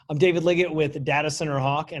I'm David Liggett with Data Center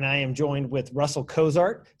Hawk, and I am joined with Russell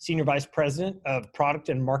Cozart, Senior Vice President of Product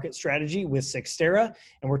and Market Strategy with Cyxtera,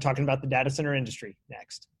 and we're talking about the data center industry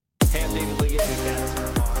next. Hey, I'm David Liggett with Data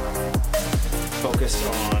Center Hawk, focused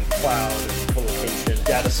on cloud and co-location,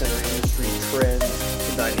 data center industry trends,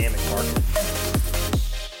 and dynamic market.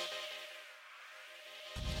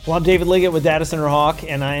 Well, I'm David Liggett with Data Center Hawk,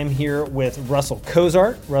 and I am here with Russell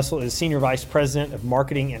Cozart. Russell is Senior Vice President of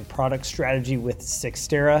Marketing and Product Strategy with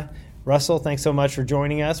Cyxtera. Russell, thanks so much for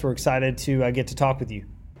joining us. We're excited to get to talk with you.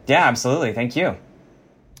 Yeah, absolutely. Thank you.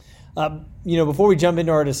 Before we jump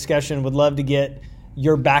into our discussion, would love to get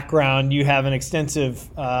your background. You have an extensive,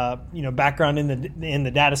 background in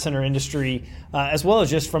the data center industry, as well as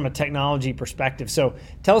just from a technology perspective. So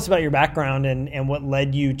tell us about your background and what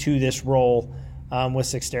led you to this role with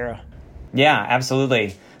Cyxtera. Yeah,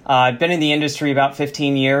 absolutely. I've been in the industry about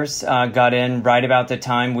 15 years, got in right about the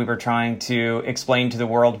time we were trying to explain to the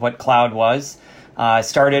world what cloud was.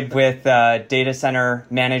 Started with data center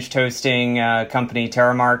managed hosting company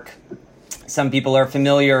Terramark. Some people are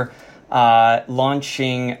familiar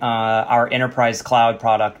launching our enterprise cloud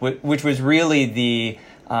product, which was really the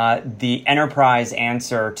enterprise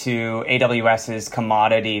answer to AWS's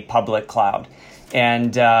commodity public cloud.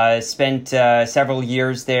 And spent several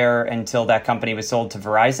years there until that company was sold to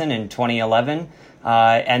Verizon in 2011.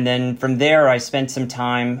 And then from there, I spent some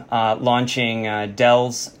time launching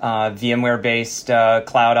Dell's VMware-based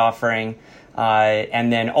cloud offering,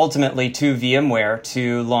 and then ultimately to VMware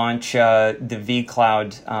to launch the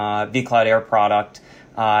vCloud Air product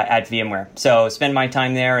at VMware. So spent my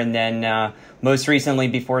time there, and then most recently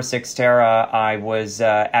before Cyxtera, I was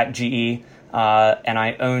at GE. And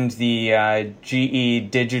I owned the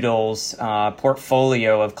GE Digital's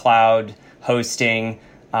portfolio of cloud hosting,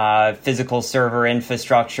 physical server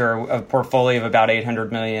infrastructure, a portfolio of about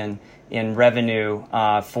 $800 million in revenue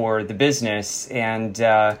for the business. And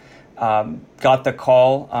got the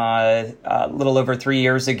call a little over 3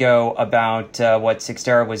 years ago about what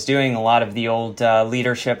Cyxtera was doing. A lot of the old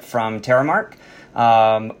leadership from Terramark,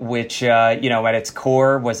 which, at its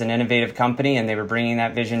core was an innovative company, and they were bringing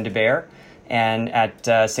that vision to bear. And at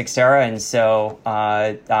Cyxtera, and so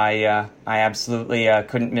I absolutely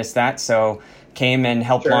couldn't miss that. So came and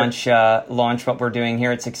helped launch what we're doing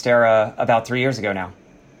here at Cyxtera about 3 years ago now.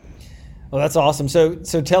 Well, that's awesome. So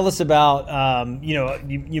tell us about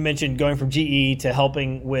you mentioned going from GE to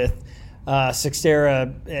helping with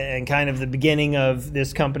Cyxtera and kind of the beginning of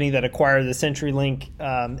this company that acquired the CenturyLink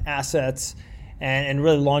assets and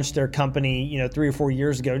really launched their company 3 or 4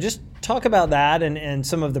 years ago. Just talk about that and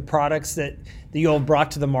some of the products that you all brought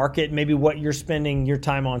to the market, maybe what you're spending your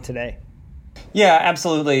time on today. Yeah,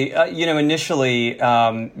 absolutely. Initially,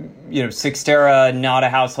 Cyxtera, not a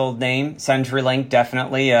household name. CenturyLink,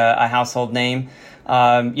 definitely a household name.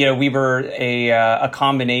 We were a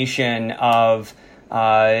combination of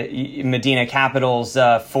Medina Capital's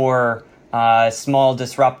for small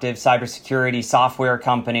disruptive cybersecurity software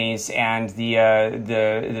companies and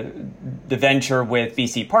the venture with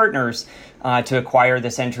BC Partners to acquire the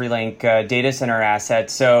CenturyLink data center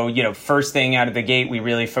assets. So, first thing out of the gate, we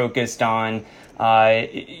really focused on,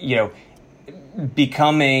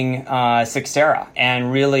 becoming Cyxtera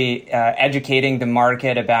and really educating the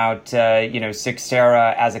market about,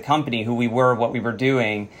 Cyxtera as a company, who we were, what we were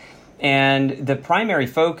doing. And the primary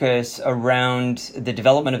focus around the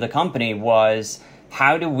development of the company was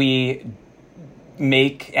how do we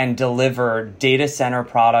make and deliver data center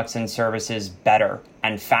products and services better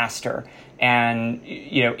and faster? And,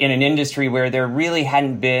 in an industry where there really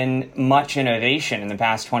hadn't been much innovation in the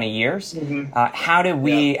past 20 years, how do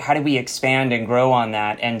we expand and grow on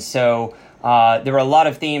that? And so there were a lot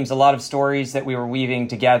of themes, a lot of stories that we were weaving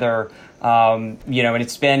together. And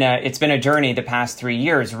it's been a journey the past 3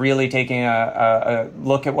 years, really taking a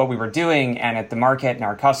look at what we were doing and at the market and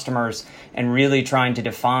our customers, and really trying to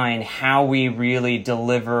define how we really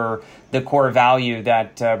deliver the core value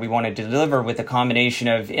that we wanted to deliver with a combination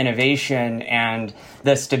of innovation and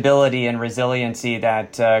the stability and resiliency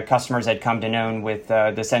that customers had come to know with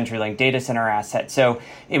the CenturyLink data center asset. So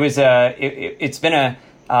it's been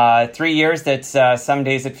a 3 years that's some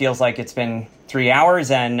days it feels like it's been 3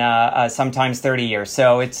 hours and sometimes 30 years.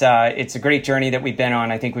 So it's a great journey that we've been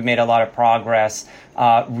on. I think we've made a lot of progress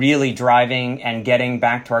really driving and getting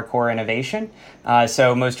back to our core innovation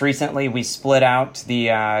So most recently, we split out the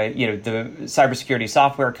cybersecurity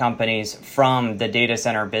software companies from the data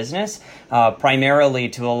center business, primarily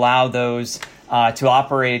to allow those to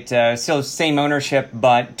operate, still same ownership,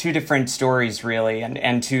 but two different stories really,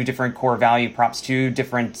 and two different core value props, two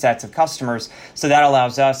different sets of customers. So that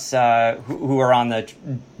allows us who are on the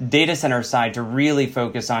data center side to really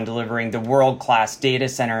focus on delivering the world-class data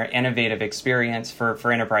center innovative experience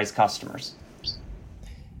for enterprise customers.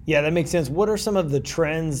 Yeah, that makes sense. What are some of the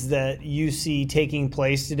trends that you see taking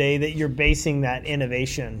place today that you're basing that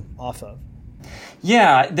innovation off of?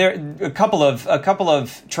 Yeah, there are a couple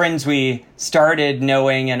of trends we started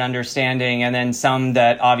knowing and understanding, and then some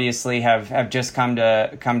that obviously have just come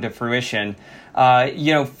to fruition.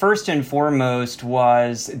 First and foremost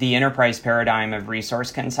was the enterprise paradigm of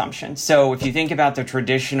resource consumption. So if you think about the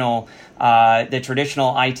traditional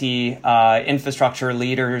IT infrastructure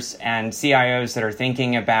leaders and CIOs that are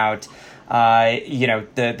thinking about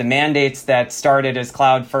the mandates that started as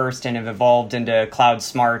cloud first and have evolved into cloud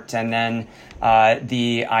smart, and then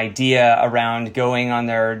the idea around going on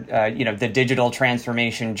their the digital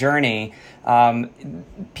transformation journey.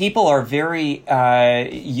 People are very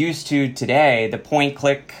used to today the point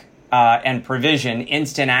click and provision,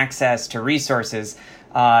 instant access to resources.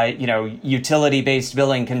 Utility-based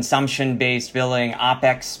billing, consumption-based billing,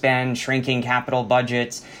 OpEx spend, shrinking capital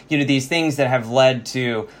budgets, these things that have led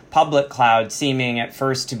to public cloud seeming at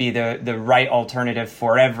first to be the right alternative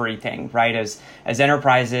for everything, right? As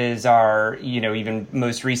enterprises are, even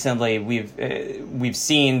most recently, we've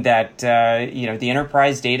seen that, the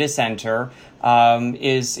enterprise data center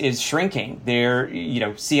is shrinking.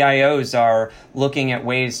 CIOs are looking at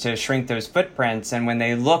ways to shrink those footprints, and when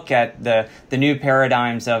they look at the new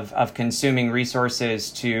paradigms of consuming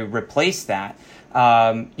resources to replace that,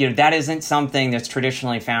 that isn't something that's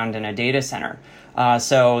traditionally found in a data center.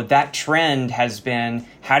 So that trend has been,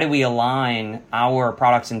 how do we align our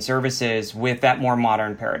products and services with that more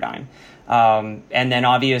modern paradigm? And then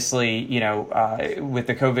obviously, with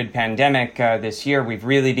the COVID pandemic this year, we've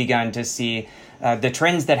really begun to see the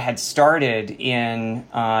trends that had started in,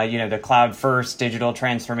 the cloud first digital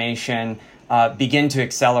transformation begin to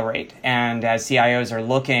accelerate. And as CIOs are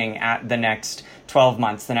looking at the next 12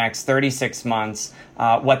 months, the next 36 months,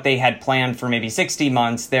 what they had planned for maybe 60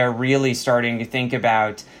 months, they're really starting to think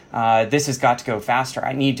about, this has got to go faster.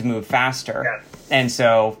 I need to move faster. Yeah. And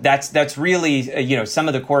so that's really, some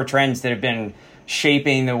of the core trends that have been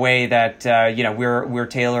shaping the way that, we're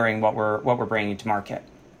tailoring what we're bringing to market.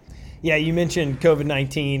 Yeah, you mentioned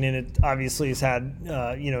COVID-19, and it obviously has had,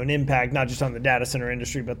 an impact not just on the data center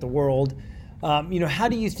industry, but the world. How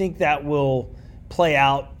do you think that will play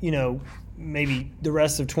out, maybe the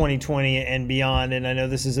rest of 2020 and beyond? And I know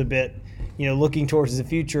this is a bit, looking towards the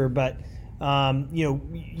future, but,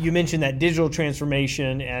 you mentioned that digital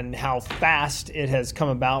transformation and how fast it has come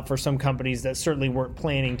about for some companies that certainly weren't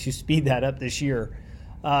planning to speed that up this year.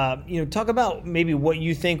 Talk about maybe what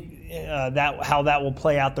you think how that will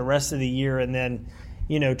play out the rest of the year, and then,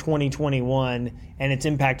 2021 and its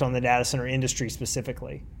impact on the data center industry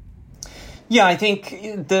specifically. Yeah, I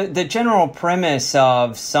think the general premise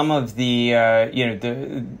of some of the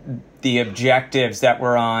the objectives that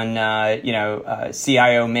were on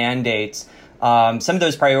CIO mandates, some of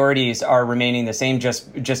those priorities are remaining the same,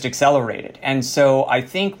 just accelerated. And so I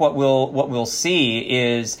think what we'll see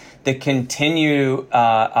is the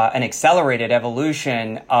an accelerated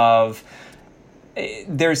evolution of.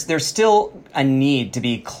 There's still a need to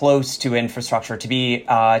be close to infrastructure,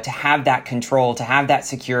 to have that control, to have that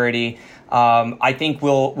security. I think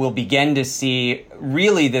we'll begin to see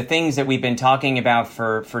really the things that we've been talking about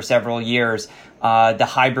for several years. The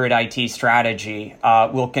hybrid IT strategy.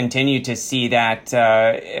 We'll continue to see that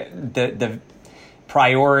the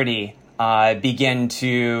priority begin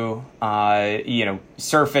to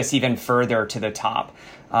surface even further to the top.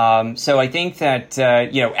 So I think that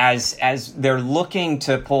as they're looking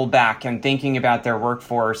to pull back and thinking about their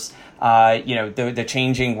workforce, the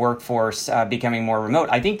changing workforce becoming more remote,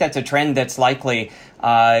 I think that's a trend that's likely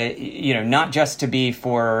not just to be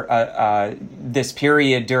for this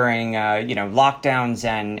period during lockdowns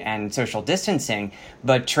and social distancing,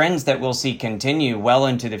 but trends that we'll see continue well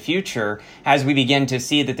into the future as we begin to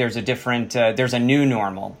see that there's a new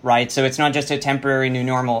normal, right? So it's not just a temporary new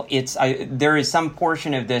normal. There is some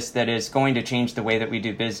portion of this that is going to change the way that we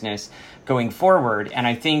do business going forward. And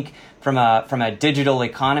I think from a digital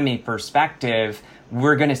economy perspective,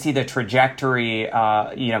 we're going to see the trajectory,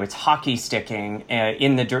 it's hockey sticking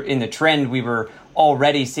in the trend we were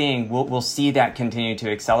already seeing. We'll see that continue to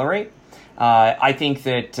accelerate. I think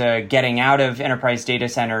that getting out of enterprise data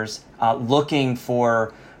centers, looking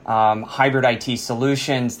for hybrid IT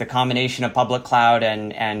solutions, the combination of public cloud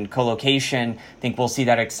and co-location. I think we'll see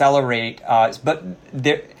that accelerate. But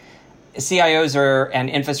CIOs and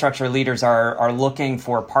infrastructure leaders are looking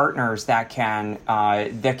for partners that can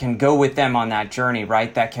go with them on that journey,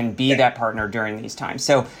 right? That can be that partner during these times.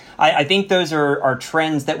 So I think those are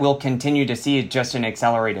trends that we'll continue to see at just an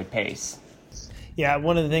accelerated pace. Yeah,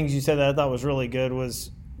 one of the things you said that I thought was really good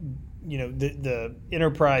was, the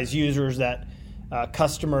enterprise users, that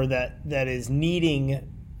customer that is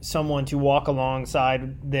needing someone to walk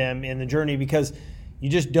alongside them in the journey, because you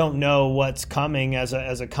just don't know what's coming as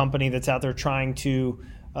a company that's out there trying to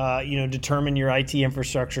determine your IT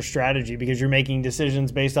infrastructure strategy, because you're making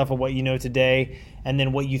decisions based off of what you know today and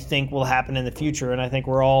then what you think will happen in the future. And I think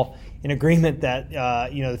we're all in agreement that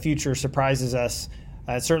the future surprises us.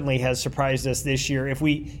 It certainly has surprised us this year. If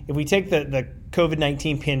we take the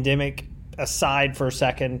COVID-19 pandemic aside for a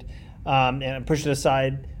second and push it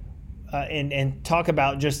aside, and talk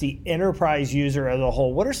about just the enterprise user as a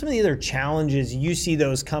whole, what are some of the other challenges you see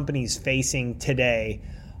those companies facing today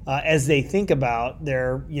as they think about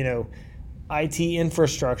their IT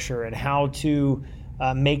infrastructure and how to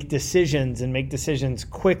make decisions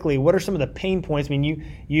quickly? What are some of the pain points? I mean,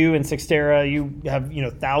 you and Cyxtera, you have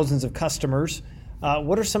thousands of customers.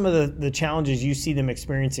 What are some of the challenges you see them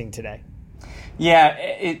experiencing today? Yeah,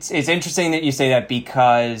 it's interesting that you say that,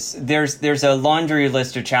 because there's a laundry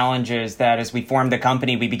list of challenges that, as we formed the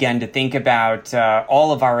company, we began to think about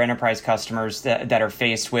all of our enterprise customers that are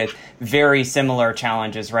faced with very similar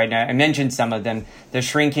challenges right now. I mentioned some of them: the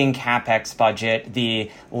shrinking CapEx budget, the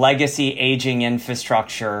legacy aging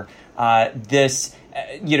infrastructure,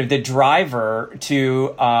 the driver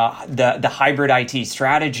to the hybrid IT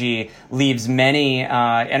strategy leaves many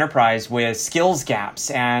enterprise with skills gaps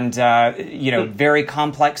and very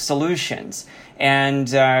complex solutions. And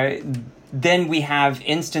then we have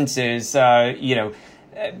instances, and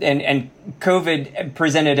COVID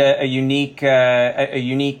presented a unique. I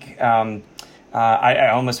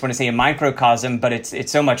almost want to say a microcosm, but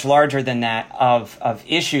it's so much larger than that, of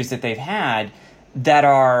issues that they've had that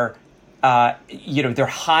are. They're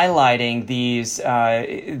highlighting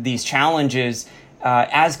these challenges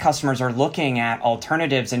as customers are looking at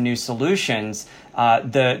alternatives and new solutions.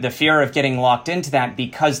 The fear of getting locked into that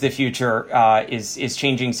because the future is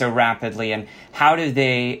changing so rapidly, and how do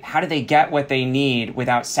they get what they need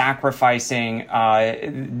without sacrificing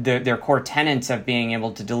their core tenets of being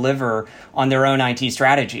able to deliver on their own IT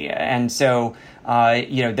strategy? And so.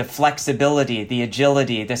 The flexibility, the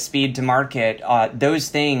agility, the speed to market, those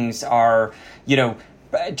things are,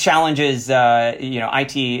 challenges,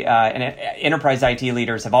 IT and enterprise IT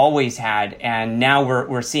leaders have always had. And now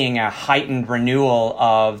we're seeing a heightened renewal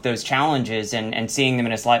of those challenges and seeing them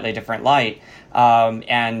in a slightly different light,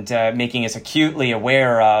 and making us acutely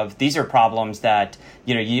aware of these are problems that,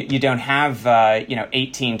 you don't have,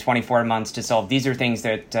 18, 24 months to solve. These are things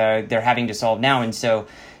that they're having to solve now. And so,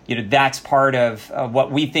 that's part of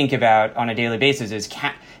what we think about on a daily basis is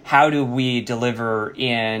how do we deliver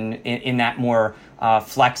in that more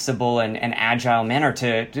flexible and agile manner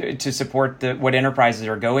to support what enterprises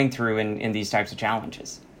are going through in these types of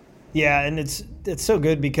challenges. Yeah, and it's so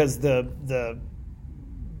good because the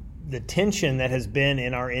tension that has been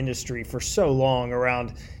in our industry for so long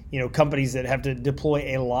around companies that have to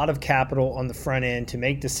deploy a lot of capital on the front end to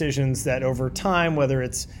make decisions that over time, whether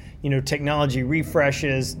it's technology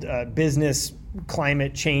refreshes, business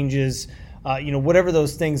climate changes, whatever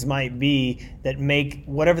those things might be that make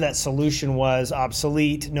whatever that solution was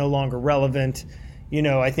obsolete, no longer relevant.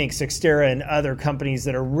 I think Cyxtera and other companies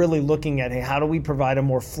that are really looking at, hey, how do we provide a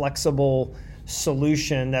more flexible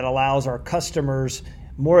solution that allows our customers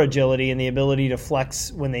more agility and the ability to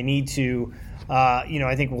flex when they need to,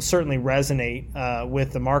 I think will certainly resonate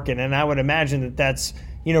with the market. And I would imagine that that's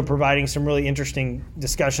providing some really interesting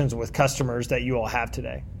discussions with customers that you all have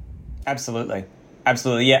today. Absolutely.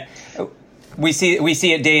 Yeah. We see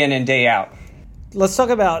it day in and day out. Let's talk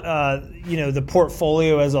about, the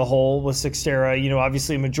portfolio as a whole with Cyxtera.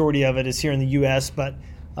 Obviously a majority of it is here in the U.S., but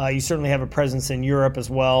you certainly have a presence in Europe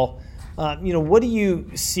as well. What do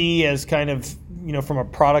you see as kind of, from a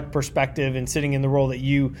product perspective and sitting in the role that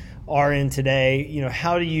you are in today,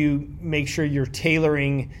 how do you make sure you're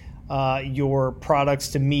tailoring your products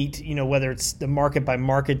to meet, whether it's the market by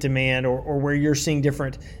market demand or where you're seeing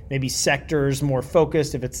different maybe sectors more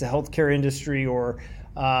focused, if it's the healthcare industry or,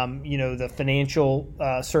 the financial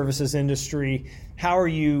services industry? How are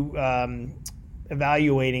you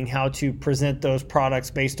evaluating how to present those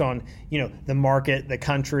products based on, the market, the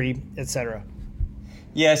country, et cetera?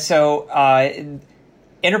 Yeah, so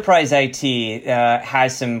Enterprise IT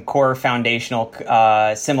has some core foundational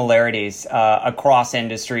similarities across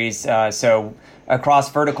industries. So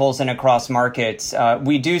across verticals and across markets,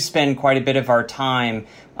 we do spend quite a bit of our time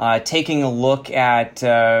taking a look at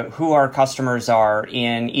who our customers are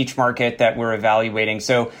in each market that we're evaluating.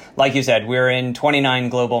 So like you said, we're in 29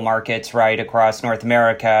 global markets, right, across North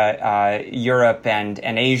America, Europe, and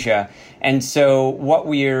Asia. And so what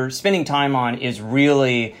we're spending time on is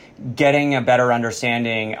really getting a better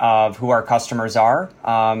understanding of who our customers are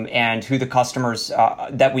and who the customers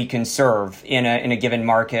that we can serve in a given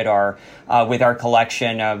market are with our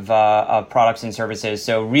collection of products and services.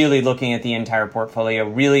 So really looking at the entire portfolio,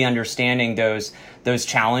 really understanding those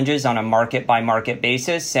challenges on a market by market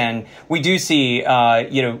basis. And we do see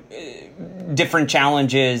different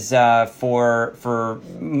challenges for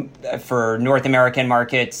North American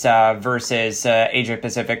markets versus Asia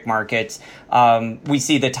Pacific markets. We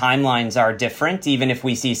see the timelines are different, even if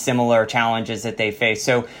we see similar challenges that they face.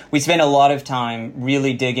 So we spend a lot of time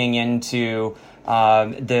really digging into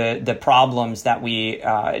the problems that we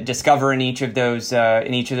discover in each of those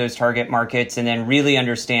target markets, and then really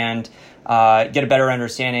understand. Get a better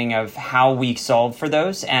understanding of how we solve for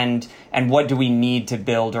those and what do we need to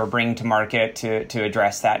build or bring to market to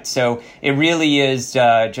address that. So it really is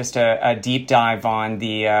just a deep dive on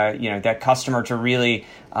the that customer to really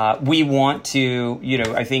we want to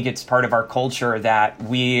I think it's part of our culture that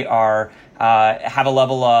we are have a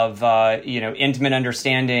level of intimate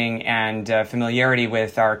understanding and familiarity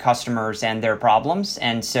with our customers and their problems,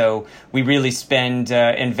 and so we really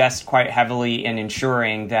invest quite heavily in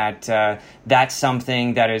ensuring that that's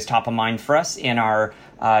something that is top of mind for us in our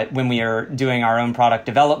when we are doing our own product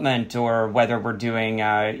development, or whether we're doing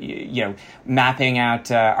mapping out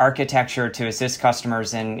architecture to assist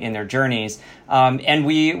customers in their journeys. And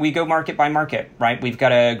we go market by market, right? We've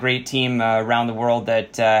got a great team around the world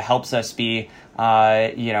that helps us be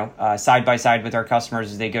side by side with our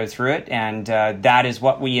customers as they go through it, and that is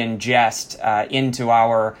what we ingest into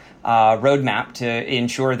our roadmap to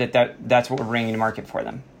ensure that's what we're bringing to market for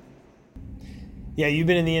them. Yeah, you've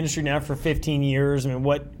been in the industry now for 15 years. I mean,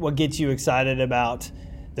 what gets you excited about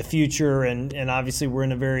the future? And obviously, we're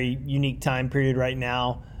in a very unique time period right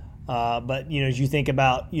now. But as you think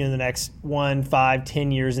about the next 1, 5,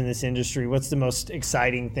 10 years in this industry, what's the most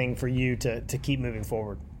exciting thing for you to keep moving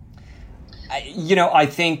forward? I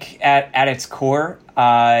think at its core,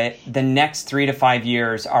 the next 3 to 5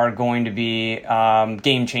 years are going to be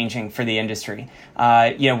game changing for the industry.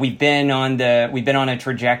 We've been on a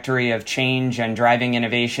trajectory of change and driving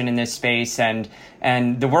innovation in this space, and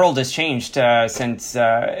the world has changed since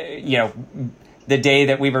the day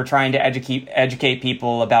that we were trying to educate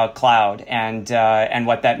people about cloud and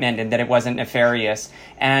what that meant, and that it wasn't nefarious.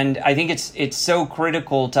 And I think it's so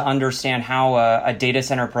critical to understand how a data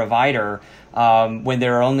center provider, when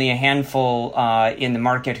there are only a handful in the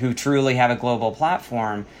market who truly have a global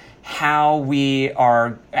platform, how we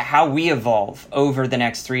evolve over the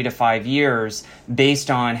next 3 to 5 years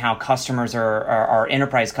based on how our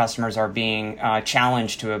enterprise customers are being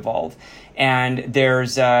challenged to evolve. And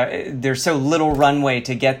there's so little runway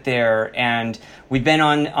to get there, and we've been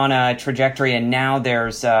on a trajectory, and now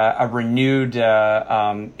there's a renewed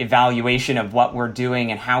evaluation of what we're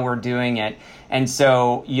doing and how we're doing it. And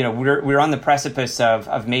so we're on the precipice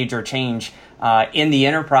of major change in the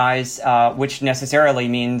enterprise, which necessarily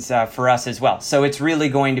means for us as well. So it's really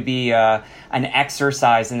going to be an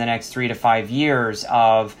exercise in the next 3 to 5 years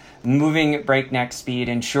of moving at breakneck speed,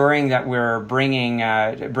 ensuring that we're bringing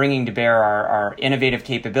to bear our innovative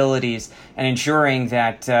capabilities, and ensuring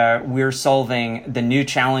that we're solving the new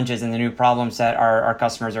challenges and the new problems that our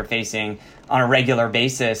customers are facing on a regular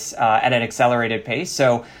basis at an accelerated pace.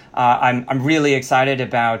 So I'm really excited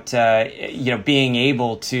about being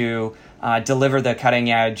able to deliver the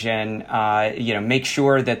cutting edge and make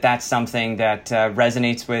sure that that's something that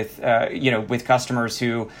resonates with customers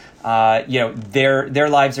who their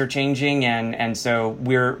lives are changing, and so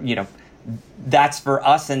we're that's for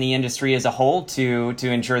us and the industry as a whole to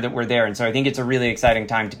ensure that we're there. And so I think it's a really exciting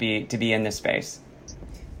time to be in this space.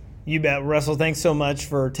 You bet. Russell, thanks so much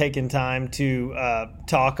for taking time to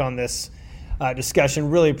talk on this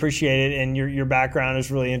discussion. Really appreciate it, and your background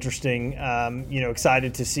is really interesting.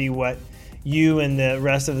 Excited to see what you and the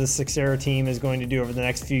rest of the Cyxtera team is going to do over the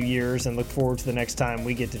next few years, and look forward to the next time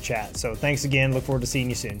we get to chat. So thanks again. Look forward to seeing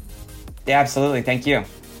you soon. Yeah, absolutely. Thank you.